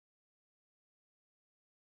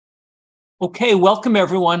Okay, welcome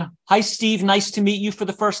everyone. Hi, Steve. Nice to meet you for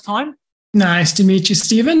the first time. Nice to meet you,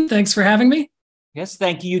 Stephen. Thanks for having me. Yes,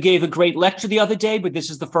 thank you. You gave a great lecture the other day, but this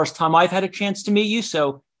is the first time I've had a chance to meet you.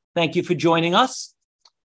 So thank you for joining us.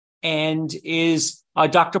 And is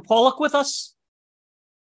Dr. Pollock with us?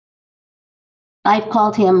 I've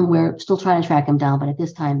called him. We're still trying to track him down, but at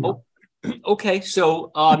this time, no. Okay,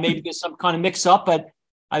 so maybe there's some kind of mix-up, but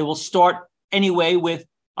I will start anyway with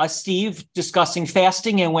Steve discussing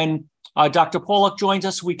fasting. And when Dr. Pollock joins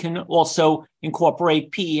us, we can also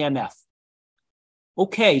incorporate PEMF.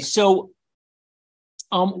 Okay, so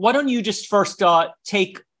why don't you just first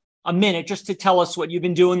take a minute just to tell us what you've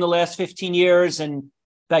been doing the last 15 years and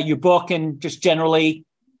about your book and just generally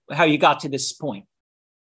how you got to this point.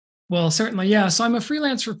 Well, certainly, yeah. So I'm a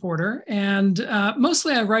freelance reporter, and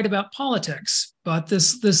mostly I write about politics. But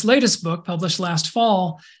this latest book, published last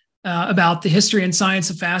fall, about the history and science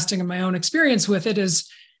of fasting and my own experience with it,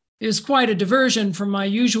 is quite a diversion from my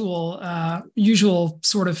usual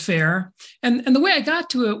sort of fare. And the way I got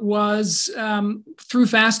to it was through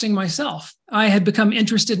fasting myself. I had become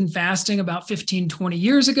interested in fasting about 15, 20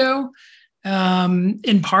 years ago,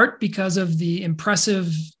 in part because of the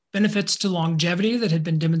impressive benefits to longevity that had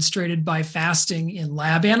been demonstrated by fasting in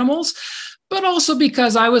lab animals, but also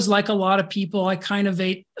because I was like a lot of people. I kind of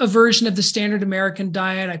ate a version of the standard American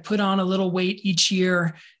diet. I put on a little weight each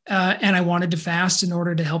year, and I wanted to fast in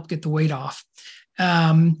order to help get the weight off.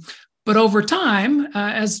 But over time,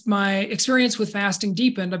 as my experience with fasting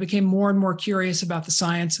deepened, I became more and more curious about the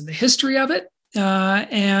science and the history of it.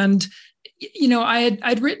 And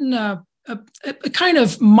I'd written a kind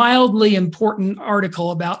of mildly important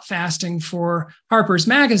article about fasting for Harper's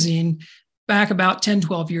Magazine back about 10,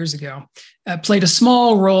 12 years ago. Played a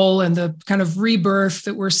small role in the kind of rebirth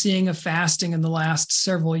that we're seeing of fasting in the last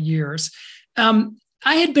several years.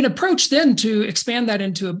 I had been approached then to expand that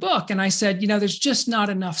into a book, and I said, there's just not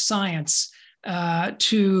enough science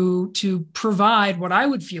to provide what I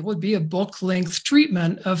would feel would be a book-length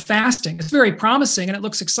treatment of fasting. It's very promising and it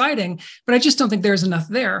looks exciting, but I just don't think there's enough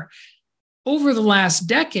there. Over the last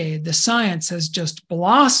decade, the science has just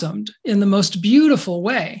blossomed in the most beautiful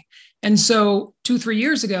way. And so 2-3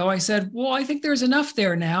 years ago, I said, well, I think there's enough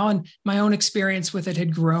there now. And my own experience with it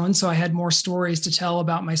had grown. So I had more stories to tell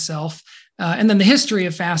about myself. And then the history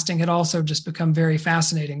of fasting had also just become very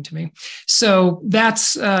fascinating to me. So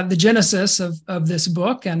that's the genesis of this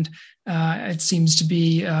book. And it seems to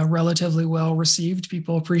be relatively well received.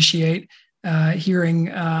 People appreciate hearing,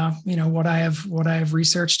 what I have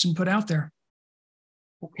researched and put out there.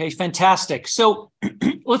 Okay, fantastic. So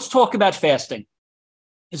let's talk about fasting.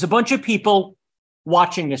 There's a bunch of people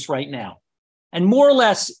watching this right now, and more or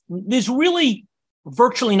less, there's really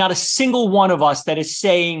virtually not a single one of us that is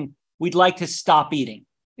saying we'd like to stop eating.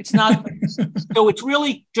 It's not. So it's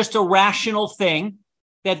really just a rational thing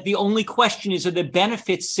that the only question is, are the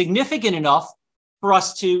benefits significant enough for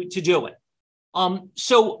us to do it?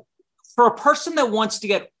 So for a person that wants to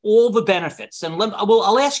get all the benefits, and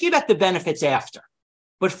I'll ask you about the benefits after.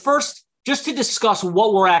 But first, just to discuss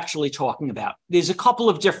what we're actually talking about, there's a couple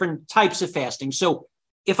of different types of fasting. So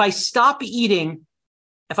if I stop eating,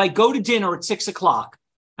 if I go to dinner at 6 o'clock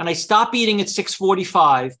and I stop eating at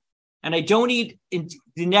 6:45 and I don't eat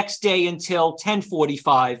the next day until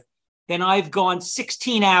 10:45, then I've gone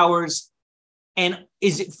 16 hours. And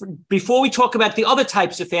before we talk about the other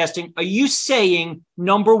types of fasting, are you saying,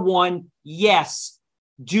 number one, yes,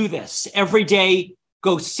 do this every day?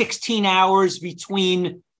 Go 16 hours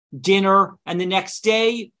between dinner and the next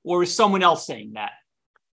day, or is someone else saying that?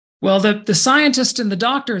 Well, the scientists and the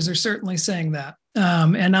doctors are certainly saying that.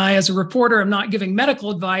 And I, as a reporter, am not giving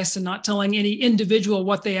medical advice and not telling any individual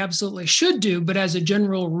what they absolutely should do. But as a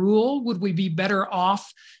general rule, would we be better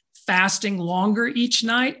off fasting longer each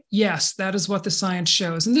night? Yes, that is what the science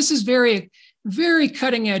shows. And this is very, very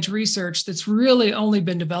cutting edge research that's really only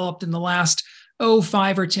been developed in the last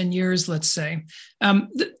 5 or 10 years, let's say.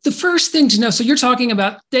 The first thing to know, so you're talking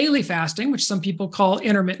about daily fasting, which some people call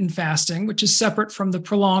intermittent fasting, which is separate from the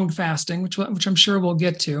prolonged fasting, which I'm sure we'll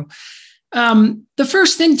get to. The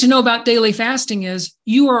first thing to know about daily fasting is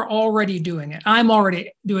you are already doing it. I'm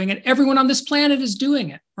already doing it. Everyone on this planet is doing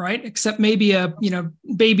it, right? Except maybe a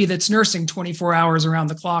baby that's nursing 24 hours around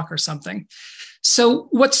the clock or something. So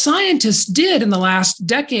what scientists did in the last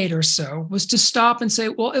decade or so was to stop and say,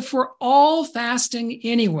 well, if we're all fasting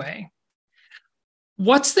anyway,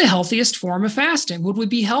 what's the healthiest form of fasting? Would we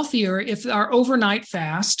be healthier if our overnight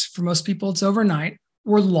fast, for most people it's overnight,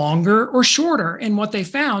 were longer or shorter? And what they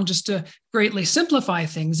found, just to greatly simplify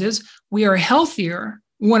things, is we are healthier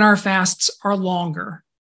when our fasts are longer.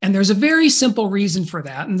 And there's a very simple reason for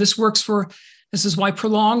that. And this is why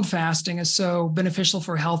prolonged fasting is so beneficial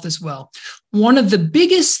for health as well. One of the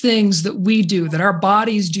biggest things that we do, that our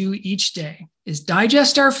bodies do each day, is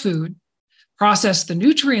digest our food, process the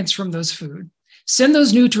nutrients from those food, send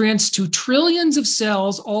those nutrients to trillions of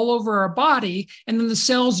cells all over our body, and then the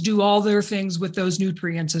cells do all their things with those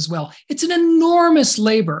nutrients as well. It's an enormous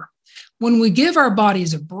labor. When we give our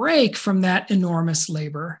bodies a break from that enormous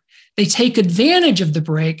labor, they take advantage of the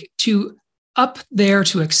break to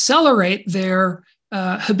accelerate their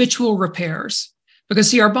habitual repairs.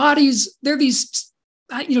 Because see, our bodies, they're these,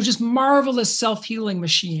 just marvelous self-healing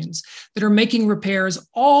machines that are making repairs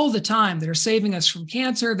all the time, that are saving us from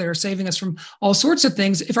cancer, that are saving us from all sorts of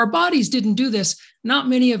things. If our bodies didn't do this, not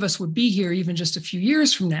many of us would be here even just a few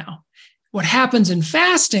years from now. What happens in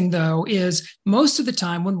fasting, though, is most of the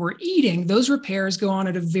time when we're eating, those repairs go on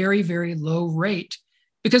at a very, very low rate,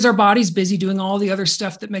 because our body's busy doing all the other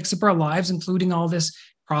stuff that makes up our lives, including all this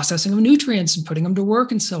processing of nutrients and putting them to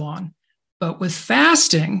work and so on. But with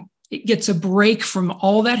fasting, it gets a break from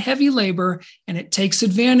all that heavy labor, and it takes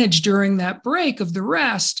advantage during that break of the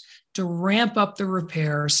rest to ramp up the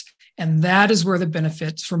repairs. And that is where the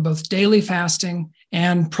benefits from both daily fasting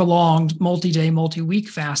and prolonged multi-day, multi-week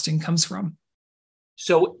fasting comes from.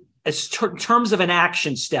 So as terms of an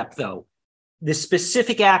action step, though, the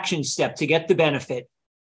specific action step to get the benefit,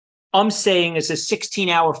 I'm saying is a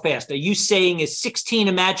 16-hour fast. Are you saying is 16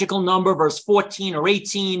 a magical number versus 14 or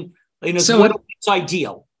 18? What's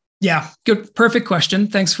ideal? Yeah, good, perfect question.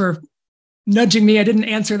 Thanks for nudging me. I didn't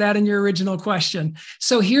answer that in your original question.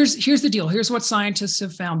 So here's the deal. Here's what scientists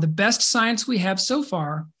have found. The best science we have so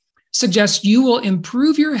far suggests you will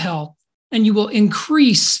improve your health and you will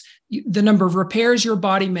increase the number of repairs your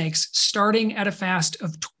body makes starting at a fast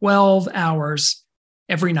of 12 hours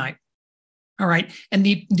every night. All right. And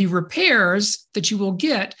the repairs that you will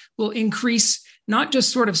get will increase not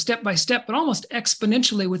just sort of step by step, but almost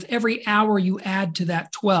exponentially with every hour you add to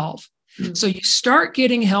that 12. Mm-hmm. So you start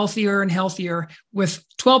getting healthier and healthier with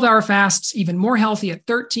 12-hour fasts, even more healthy at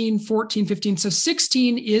 13, 14, 15. So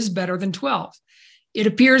 16 is better than 12. It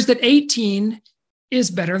appears that 18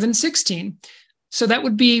 is better than 16. So that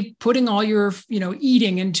would be putting all your,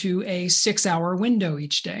 eating into a 6-hour window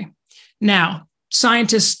each day. Now,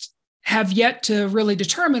 scientists have yet to really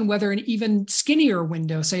determine whether an even skinnier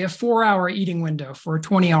window, say a 4-hour eating window for a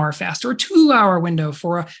 20-hour fast or a 2-hour window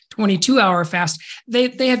for a 22-hour fast,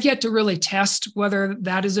 they have yet to really test whether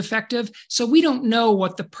that is effective. So we don't know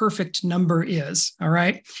what the perfect number is, all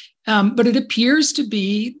right? But it appears to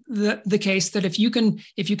be the case that if you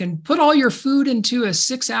can put all your food into a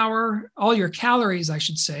 6-hour, all your calories, I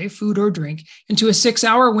should say, food or drink, into a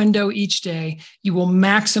 6-hour window each day, you will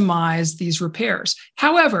maximize these repairs.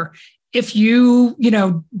 However, if you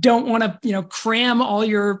don't want to cram all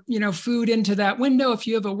your food into that window, if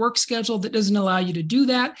you have a work schedule that doesn't allow you to do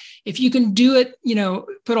that, if you can do it,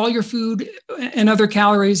 put all your food and other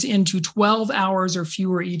calories into 12 hours or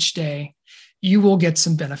fewer each day, you will get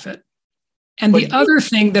some benefit. And the other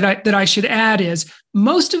thing that I should add is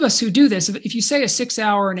most of us who do this, if you say a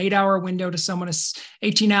 6-hour and 8-hour window to someone, a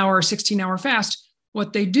 18-hour or 16-hour fast,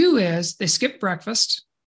 what they do is they skip breakfast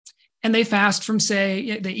and they fast from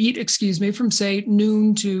say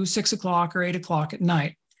noon to 6 o'clock or 8 o'clock at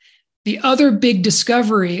night. The other big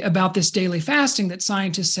discovery about this daily fasting that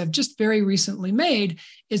scientists have just very recently made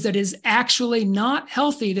is that it is actually not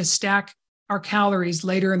healthy to stack our calories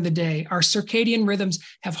later in the day. Our circadian rhythms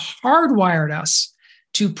have hardwired us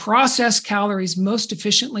to process calories most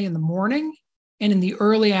efficiently in the morning and in the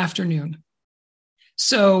early afternoon.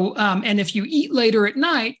 So, and if you eat later at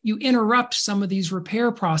night, you interrupt some of these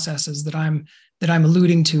repair processes that I'm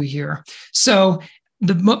alluding to here. So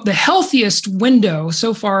the healthiest window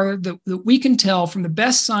so far that we can tell from the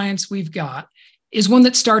best science we've got is one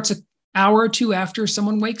that starts an hour or two after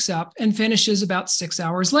someone wakes up and finishes about 6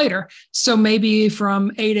 hours later. So maybe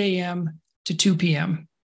from 8 a.m. to 2 p.m.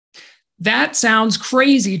 That sounds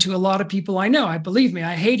crazy to a lot of people I know. Believe me,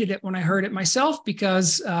 I hated it when I heard it myself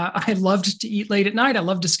because I loved to eat late at night. I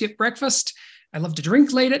loved to skip breakfast. I loved to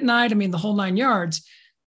drink late at night. I mean, the whole 9 yards.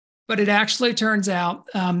 But it actually turns out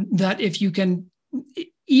that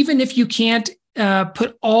even if you can't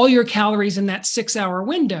put all your calories in that 6-hour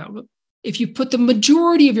window, if you put the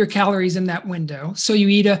majority of your calories in that window, so you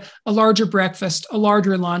eat a larger breakfast, a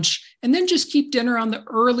larger lunch, and then just keep dinner on the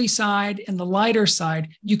early side and the lighter side,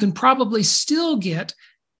 you can probably still get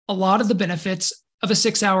a lot of the benefits of a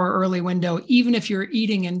 6-hour early window, even if you're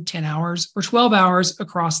eating in 10 hours or 12 hours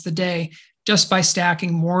across the day, just by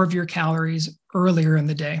stacking more of your calories earlier in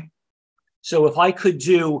the day. So if I could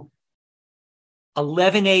do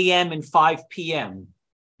 11 a.m. and 5 p.m.,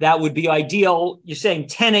 that would be ideal. You're saying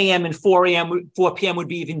 10 a.m. and 4 p.m. would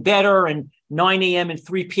be even better, and 9 a.m. and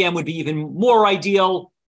 3 p.m. would be even more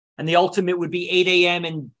ideal. And the ultimate would be 8 a.m.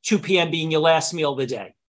 and 2 p.m. being your last meal of the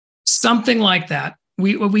day. Something like that.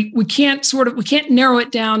 We can't narrow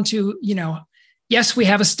it down to, yes, we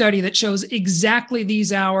have a study that shows exactly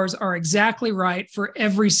these hours are exactly right for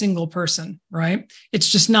every single person, right? It's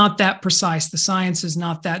just not that precise. The science is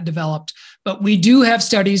not that developed. But we do have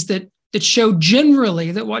studies that show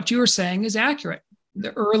generally that what you're saying is accurate.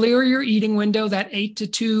 The earlier your eating window, that 8 to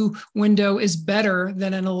 2 window, is better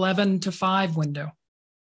than an 11 to 5 window.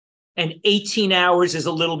 And 18 hours is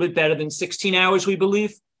a little bit better than 16 hours, we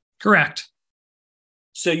believe? Correct.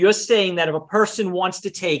 So you're saying that if a person wants to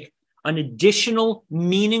take an additional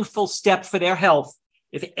meaningful step for their health,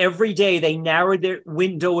 if every day they narrowed their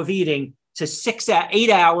window of eating to 8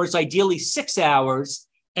 hours, ideally 6 hours,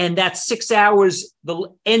 and that 6 hours, the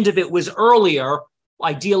end of it was earlier,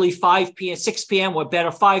 ideally 5 p.m., 6 p.m., or better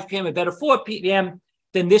 5 p.m., or better 4 p.m.,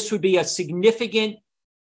 then this would be a significant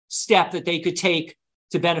step that they could take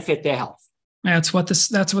to benefit their health. That's what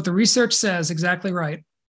the research says. Exactly right.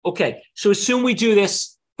 Okay, so assume we do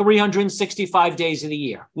this 365 days of the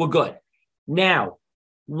year. We're good. Now,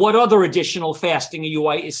 what other additional fasting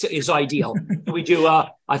is ideal? Do we do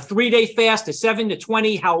a 3-day fast, a 7 to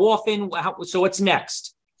 20? How often? So what's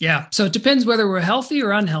next? Yeah. So it depends whether we're healthy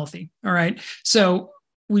or unhealthy. All right. So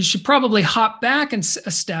we should probably hop back a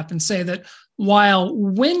step and say that while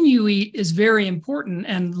when you eat is very important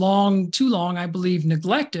and too long, I believe,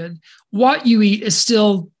 neglected, what you eat is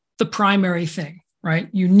still the primary thing, right?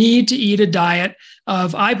 You need to eat a diet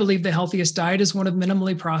of, I believe the healthiest diet is one of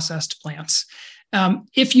minimally processed plants.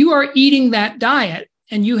 If you are eating that diet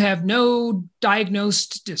and you have no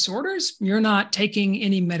diagnosed disorders, you're not taking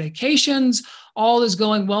any medications, all is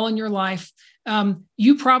going well in your life,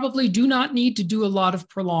 you probably do not need to do a lot of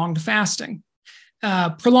prolonged fasting.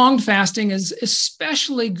 Prolonged fasting is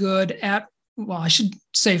especially good at, I should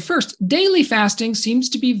say first, daily fasting seems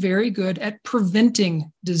to be very good at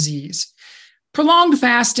preventing disease. Prolonged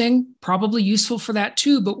fasting, probably useful for that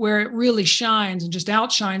too, but where it really shines and just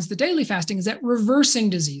outshines the daily fasting is at reversing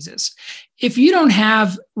diseases. If you don't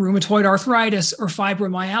have rheumatoid arthritis or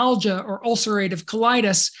fibromyalgia or ulcerative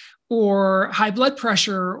colitis or high blood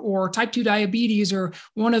pressure or type 2 diabetes or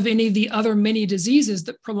one of any of the other many diseases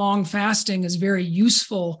that prolonged fasting is very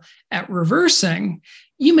useful at reversing,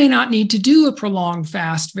 you may not need to do a prolonged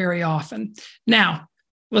fast very often. Now,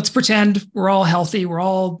 let's pretend we're all healthy, we're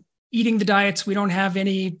all eating the diets, we don't have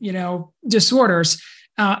any, disorders.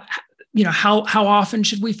 How often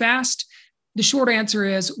should we fast? The short answer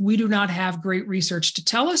is we do not have great research to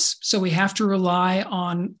tell us, so we have to rely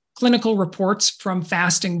on clinical reports from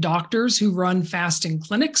fasting doctors who run fasting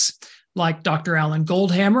clinics, like Dr. Alan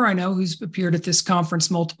Goldhammer, I know, who's appeared at this conference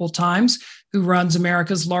multiple times, who runs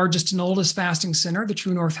America's largest and oldest fasting center, the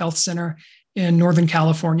True North Health Center in Northern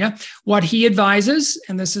California. What he advises,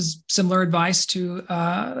 and this is similar advice to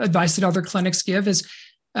advice that other clinics give, is,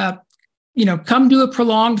 come do a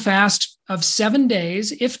prolonged fast of 7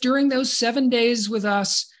 days. If during those 7 days with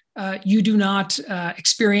us, you do not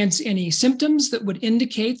experience any symptoms that would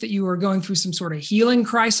indicate that you are going through some sort of healing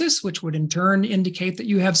crisis, which would in turn indicate that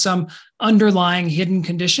you have some underlying hidden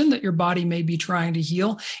condition that your body may be trying to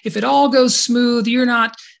heal. If it all goes smooth, you're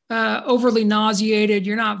not overly nauseated,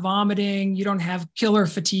 you're not vomiting, you don't have killer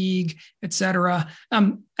fatigue, etc.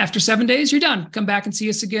 After 7 days, you're done. Come back and see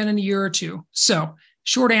us again in a year or two. So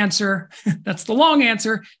short answer, that's the long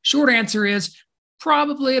answer. Short answer is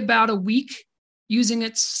probably about a week, using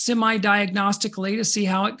it semi-diagnostically to see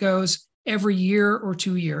how it goes every year or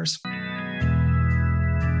 2 years.